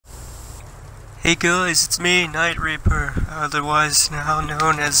Hey guys, it's me, Night Reaper, otherwise now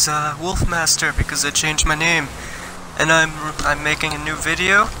known as Wolfmaster because I changed my name. And I'm making a new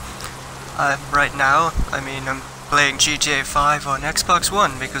video. Right now, I'm playing GTA 5 on Xbox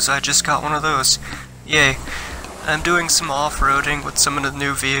One because I just got one of those. Yay. I'm doing some off-roading with some of the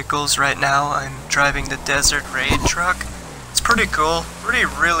new vehicles right now. I'm driving the Desert Raid truck. It's pretty cool,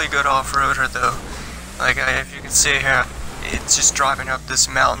 really good off-roader though. If you can see here, it's just driving up this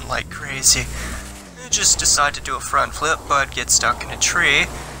mountain like crazy. I just decided to do a front flip, but get stuck in a tree.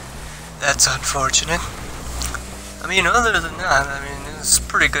 That's unfortunate. Other than that, it's a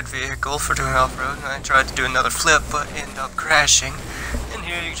pretty good vehicle for doing off-road. I tried to do another flip, but ended up crashing. And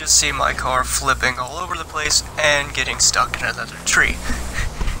here you just see my car flipping all over the place and getting stuck in another tree.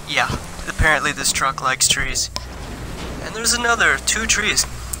 Yeah, apparently this truck likes trees. And there's another 2 trees.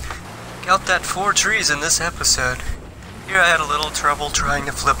 Count that 4 trees in this episode. Here I had a little trouble trying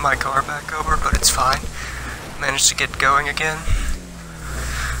to flip my car back over, but it's fine. Managed to get going again.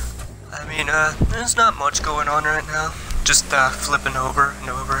 There's not much going on right now. Just flipping over and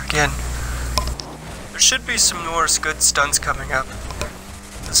over again. There should be some more good stunts coming up.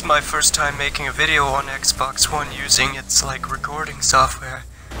 This is my first time making a video on Xbox One using its recording software,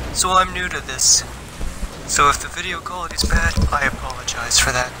 so I'm new to this. So if the video quality's bad, I apologize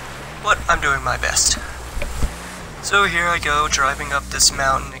for that, but I'm doing my best. So here I go, driving up this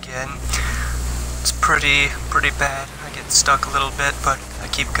mountain again. It's pretty bad. I get stuck a little bit, but I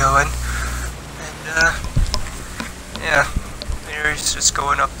keep going. And yeah, here he's just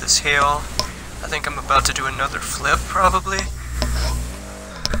going up this hill. I think I'm about to do another flip, probably.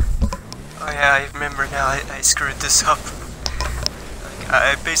 Oh yeah, I remember now, I screwed this up.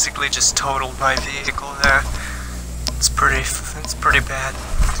 I basically just totaled my vehicle there. It's pretty bad.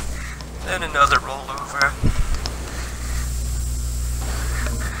 Then another rollover.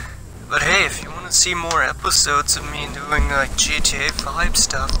 But hey, if you want to see more episodes of me doing GTA 5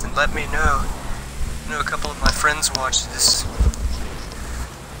 stuff, then let me know. I know a couple of my friends watch this.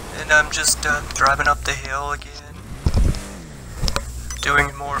 And I'm just driving up the hill again.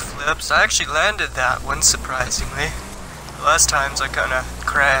 Doing more flips. I actually landed that one, surprisingly. The last times I kinda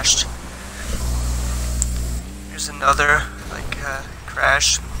crashed. Here's another,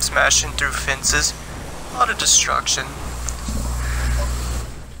 crash, smashing through fences. A lot of destruction.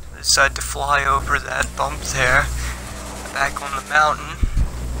 Decided to fly over that bump there, back on the mountain.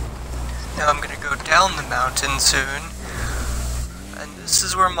 Now I'm gonna go down the mountain soon, and this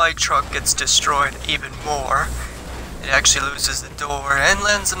is where my truck gets destroyed even more. It actually loses the door and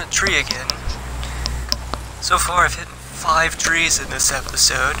lands in a tree again. So far I've hit 5 trees in this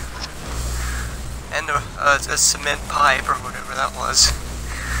episode, and a cement pipe or whatever that was.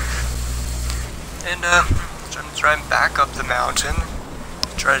 And I'm driving back up the mountain.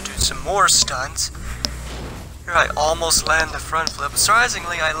 Try to do some more stunts. Here I almost land the front flip.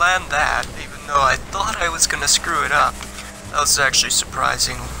 Surprisingly, I land that, even though I thought I was gonna screw it up. That was actually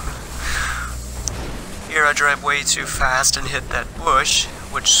surprising. Here I drive way too fast and hit that bush,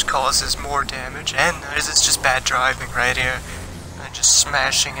 which causes more damage, and it's just bad driving right here. I'm just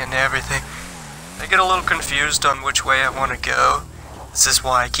smashing into everything. I get a little confused on which way I want to go. This is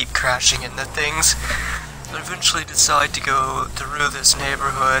why I keep crashing into things. I eventually decide to go through this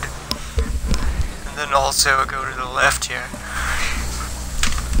neighborhood, and then also go to the left here.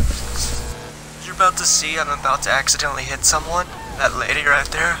 As you're about to see, I'm about to accidentally hit someone. That lady right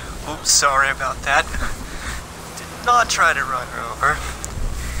there. Oops, sorry about that. Did not try to run her over.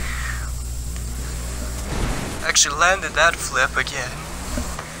 Actually landed that flip again.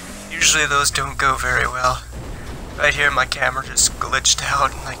 Usually those don't go very well. Right here my camera just glitched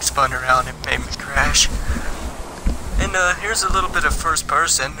out and spun around and made me crash. And here's a little bit of first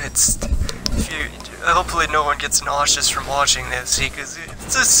person. Hopefully no one gets nauseous from watching this, because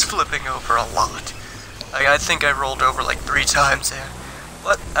it's just flipping over a lot. I think I rolled over 3 times there.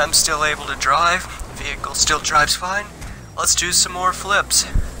 But I'm still able to drive. The vehicle still drives fine. Let's do some more flips.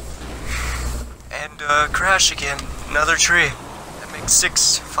 And crash again. Another tree. That makes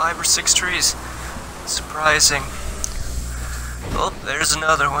 5 or 6 trees. Surprising. Oh, there's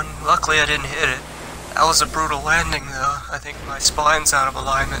another one. Luckily I didn't hit it. That was a brutal landing though. I think my spine's out of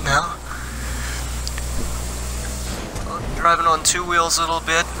alignment now. Well, driving on 2 wheels a little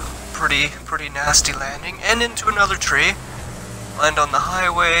bit. Pretty nasty landing. And into another tree. Land on the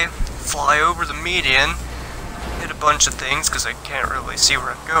highway. Fly over the median. Hit a bunch of things because I can't really see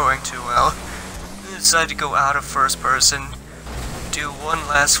where I'm going too well. Then decide to go out of first person. Do one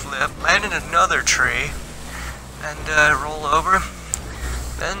last flip. Land in another tree. And roll over.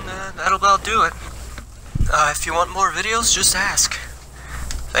 Then that'll about do it. If you want more videos, just ask.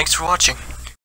 Thanks for watching.